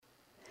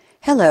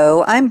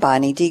Hello, I'm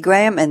Bonnie D.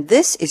 Graham, and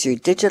this is your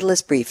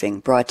Digitalist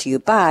Briefing, brought to you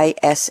by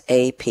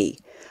SAP.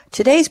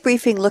 Today's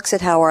briefing looks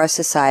at how our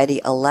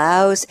society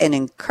allows and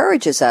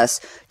encourages us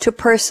to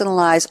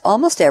personalize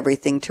almost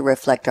everything to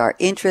reflect our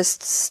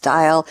interests,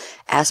 style,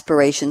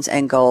 aspirations,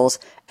 and goals,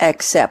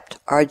 except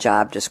our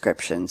job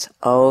descriptions.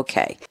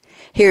 Okay.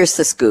 Here's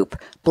the scoop.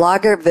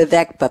 Blogger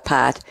Vivek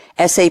Bapat,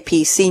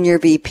 SAP Senior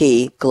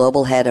VP,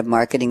 Global Head of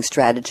Marketing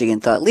Strategy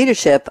and Thought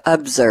Leadership,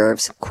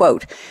 observes,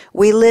 quote,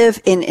 "We live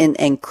in an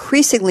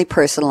increasingly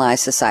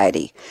personalized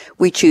society.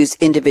 We choose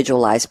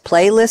individualized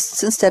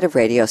playlists instead of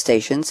radio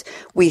stations.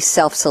 We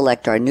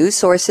self-select our news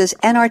sources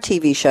and our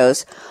TV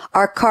shows.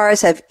 Our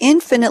cars have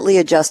infinitely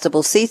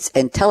adjustable seats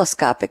and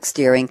telescopic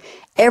steering.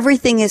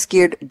 Everything is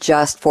geared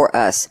just for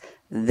us.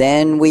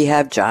 Then we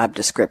have job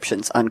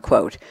descriptions,"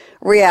 unquote.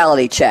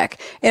 Reality check.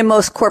 In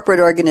most corporate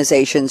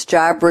organizations,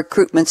 job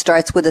recruitment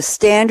starts with a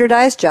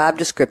standardized job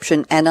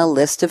description and a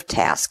list of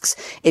tasks.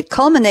 It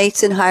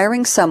culminates in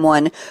hiring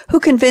someone who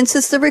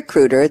convinces the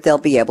recruiter they'll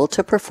be able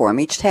to perform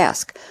each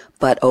task.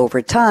 But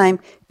over time,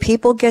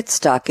 people get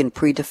stuck in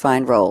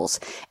predefined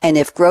roles. And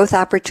if growth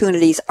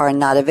opportunities are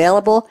not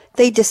available,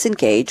 they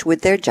disengage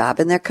with their job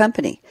and their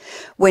company.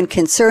 When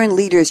concerned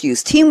leaders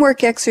use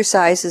teamwork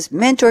exercises,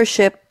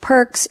 mentorship,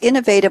 perks,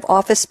 innovative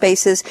office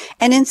spaces,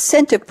 and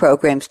incentive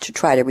programs to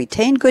try to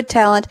retain good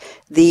talent,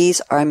 these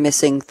are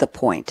missing the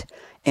point.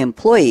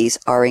 Employees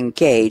are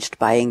engaged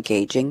by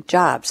engaging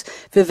jobs.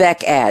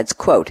 Vivek adds,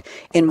 quote,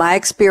 "In my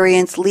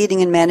experience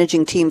leading and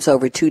managing teams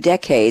over 2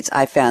 decades,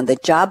 I found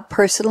that job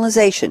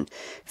personalization,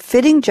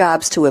 fitting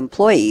jobs to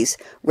employees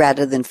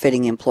rather than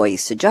fitting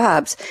employees to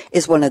jobs,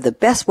 is one of the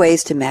best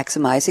ways to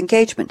maximize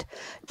engagement.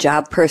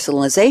 Job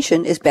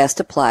personalization is best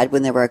applied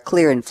when there are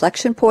clear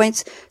inflection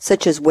points,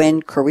 such as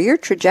when career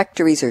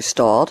trajectories are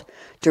stalled,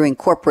 during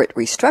corporate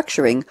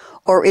restructuring,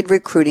 or in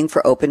recruiting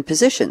for open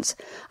positions.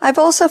 I've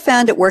also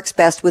found it works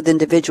best with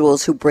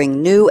individuals who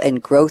bring new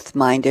and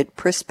growth-minded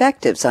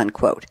perspectives,"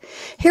 unquote.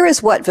 Here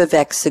is what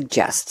Vivek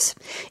suggests.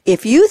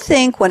 If you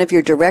think one of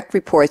your direct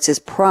reports is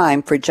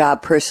prime for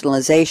job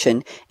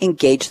personalization,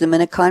 engage them in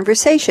a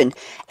conversation.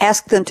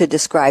 Ask them to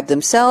describe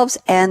themselves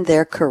and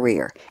their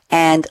career.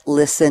 And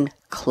listen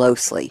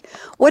closely.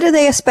 What are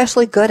they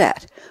especially good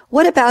at?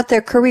 What about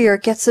their career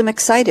gets them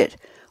excited?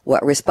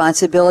 What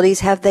responsibilities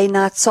have they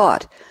not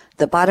sought?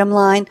 The bottom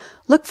line,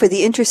 look for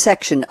the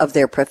intersection of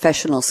their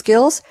professional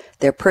skills,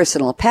 their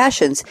personal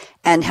passions,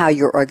 and how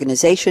your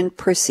organization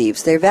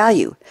perceives their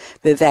value.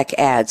 Vivek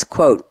adds,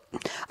 quote,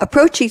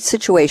 "Approach each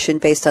situation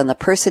based on the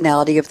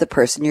personality of the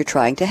person you're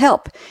trying to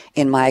help.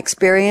 In my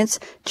experience,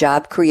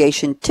 job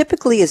creation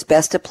typically is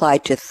best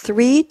applied to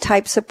 3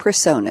 types of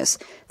personas: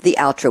 the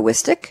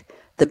altruistic,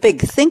 the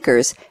big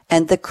thinkers,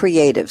 and the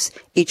creatives.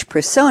 Each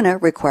persona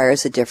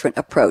requires a different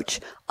approach,"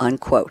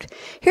 unquote.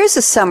 Here's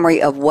a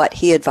summary of what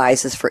he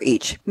advises for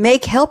each.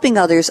 Make helping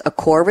others a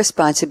core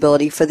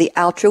responsibility for the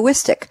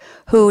altruistic,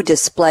 who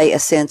display a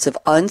sense of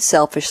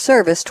unselfish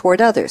service toward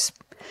others.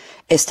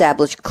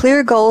 Establish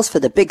clear goals for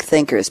the big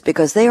thinkers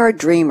because they are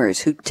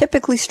dreamers who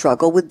typically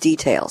struggle with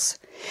details.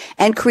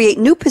 And create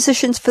new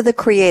positions for the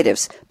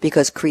creatives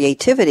because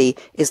creativity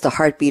is the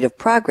heartbeat of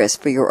progress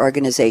for your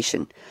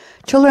organization.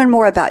 To learn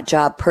more about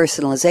job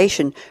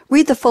personalization,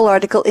 read the full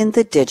article in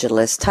The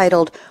Digitalist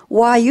titled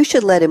 "Why You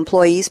Should Let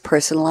Employees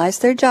Personalize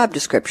Their Job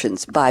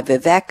Descriptions" by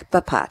Vivek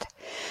Bapat.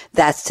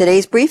 That's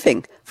today's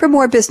briefing. For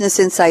more business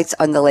insights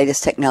on the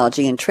latest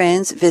technology and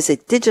trends,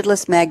 visit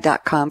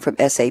digitalistmag.com from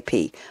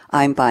SAP.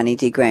 I'm Bonnie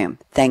D. Graham.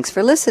 Thanks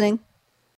for listening.